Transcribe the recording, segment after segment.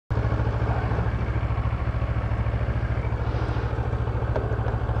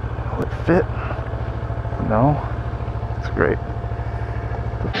fit? No? It's great.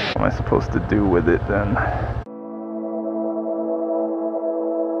 What the f am I supposed to do with it then?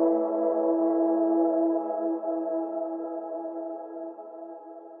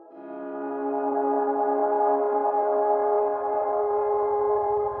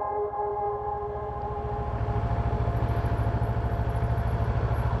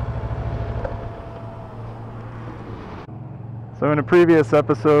 So in a previous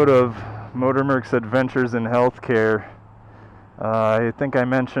episode of Motormerc's Adventures in Healthcare, I think I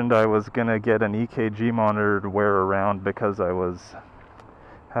mentioned I was going to get an EKG monitor to wear around because I was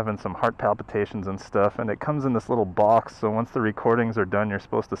having some heart palpitations and stuff, and it comes in this little box, so once the recordings are done, you're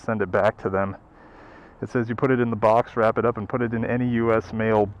supposed to send it back to them. It says you put it in the box, wrap it up, and put it in any U.S.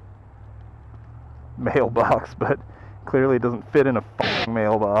 mailbox, but clearly it doesn't fit in a f***ing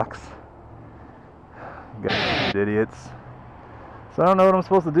mailbox. God, idiots. So I don't know what I'm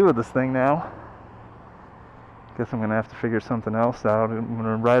supposed to do with this thing now. Guess I'm going to have to figure something else out. I'm going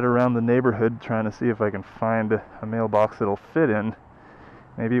to ride around the neighborhood trying to see if I can find a mailbox that'll fit in.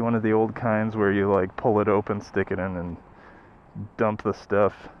 Maybe one of the old kinds where you like pull it open, stick it in, and dump the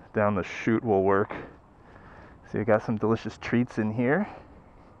stuff down the chute will work. So you got some delicious treats in here.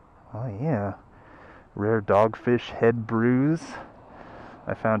 Oh yeah. Rare dogfish head brews.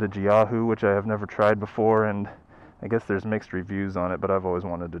 I found a Jiahu, which I have never tried before, and I guess there's mixed reviews on it, but I've always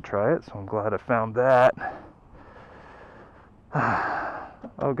wanted to try it, so I'm glad I found that.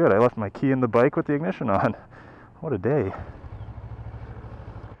 Oh good, I left my key in the bike with the ignition on. What a day.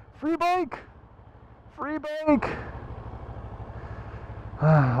 Free bike! Free bike!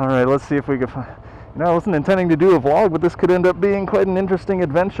 Alright, let's see if we can find... You know, I wasn't intending to do a vlog, but this could end up being quite an interesting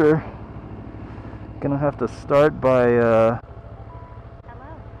adventure. Gonna have to start by,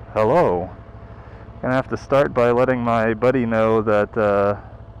 Hello. Gonna have to start by letting my buddy know that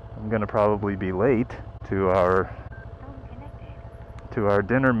I'm gonna probably be late to our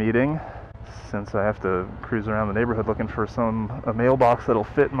dinner meeting, since I have to cruise around the neighborhood looking for a mailbox that'll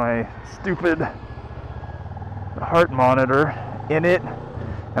fit my stupid heart monitor in it.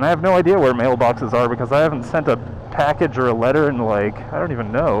 And I have no idea where mailboxes are because I haven't sent a package or a letter in like, I don't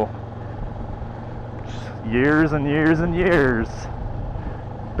even know, years and years and years.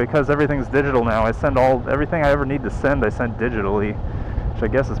 Because everything's digital now. I send everything I ever need to send, I send digitally, which I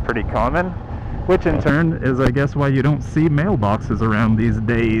guess is pretty common. Which in turn is, I guess, why you don't see mailboxes around these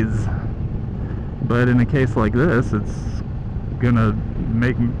days. But in a case like this, it's gonna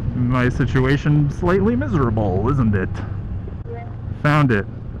make my situation slightly miserable, isn't it? Found it.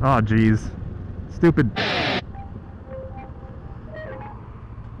 Aw, oh, geez. Stupid.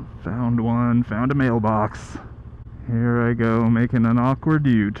 Found a mailbox. Here I go, making an awkward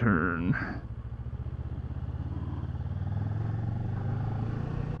U-turn.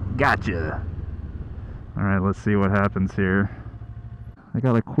 Gotcha! Alright, let's see what happens here. I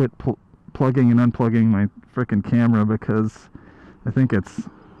gotta quit plugging and unplugging my frickin' camera because I think it's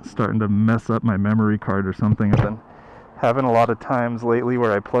starting to mess up my memory card or something. I've been having a lot of times lately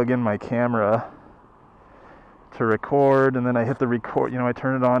where I plug in my camera to record, and then I hit the record, I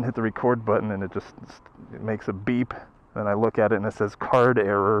turn it on, hit the record button, and it makes a beep. Then I look at it and it says card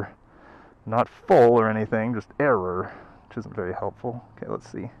error. Not full or anything, just error, which isn't very helpful. Okay, let's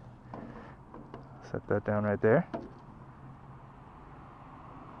see. Set that down right there.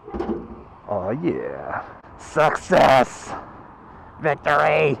 Oh yeah. Success!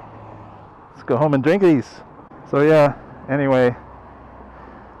 Victory! Let's go home and drink these. So yeah, anyway,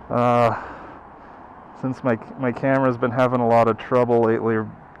 since my camera's been having a lot of trouble lately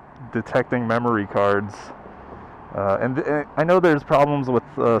detecting memory cards, and I know there's problems with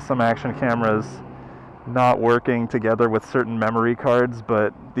some action cameras not working together with certain memory cards,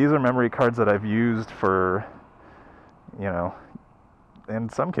 but these are memory cards that I've used for, in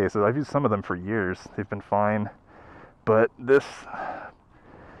some cases, I've used some of them for years. They've been fine. But this,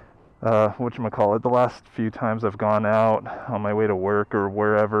 whatchamacallit, the last few times I've gone out on my way to work or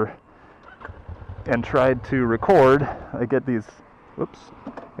wherever and tried to record, I get these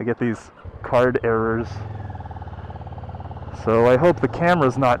card errors. So I hope the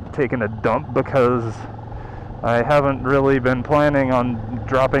camera's not taking a dump, because I haven't really been planning on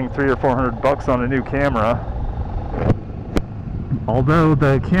dropping $300 or $400 on a new camera. Although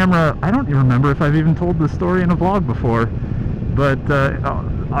the camera, I don't even remember if I've even told this story in a vlog before, but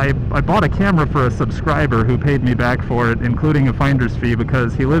I bought a camera for a subscriber who paid me back for it, including a finder's fee,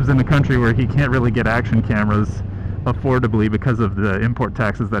 because he lives in a country where he can't really get action cameras affordably because of the import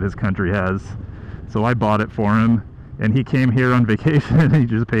taxes that his country has. So I bought it for him, and he came here on vacation and he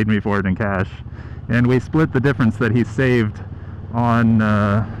just paid me for it in cash. And we split the difference that he saved on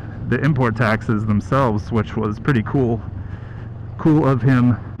the import taxes themselves, which was pretty cool of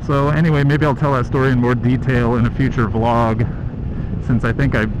him. So anyway, maybe I'll tell that story in more detail in a future vlog, since I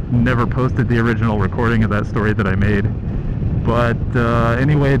think I've never posted the original recording of that story that I made. But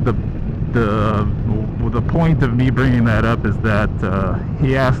anyway, the point of me bringing that up is that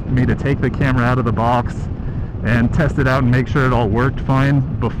he asked me to take the camera out of the box and test it out and make sure it all worked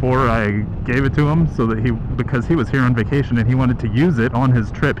fine before I gave it to him, so that because he was here on vacation and he wanted to use it on his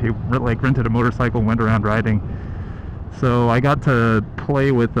trip. He like rented a motorcycle, went around riding. So I got to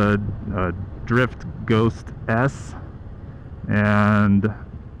play with a Drift Ghost S, and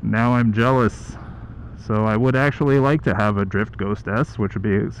now I'm jealous. So I would actually like to have a Drift Ghost S, which would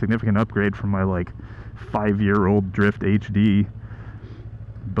be a significant upgrade from my like 5-year-old Drift HD.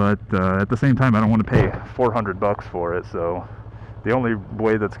 But at the same time, I don't want to pay $400 for it. So the only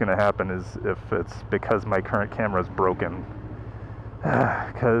way that's going to happen is if it's because my current camera is broken.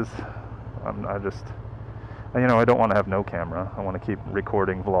 Because I just, you know, I don't want to have no camera. I want to keep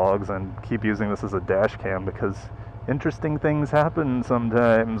recording vlogs and keep using this as a dash cam, because interesting things happen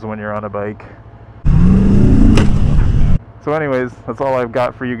sometimes when you're on a bike. So anyways, that's all I've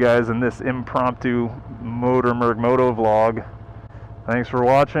got for you guys in this impromptu Moto vlog. Thanks for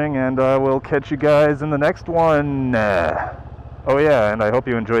watching, and I will catch you guys in the next one. Oh yeah, and I hope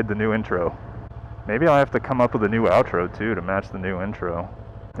you enjoyed the new intro. Maybe I'll have to come up with a new outro too to match the new intro.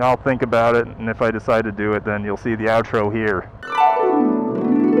 I'll think about it, and if I decide to do it, then you'll see the outro here.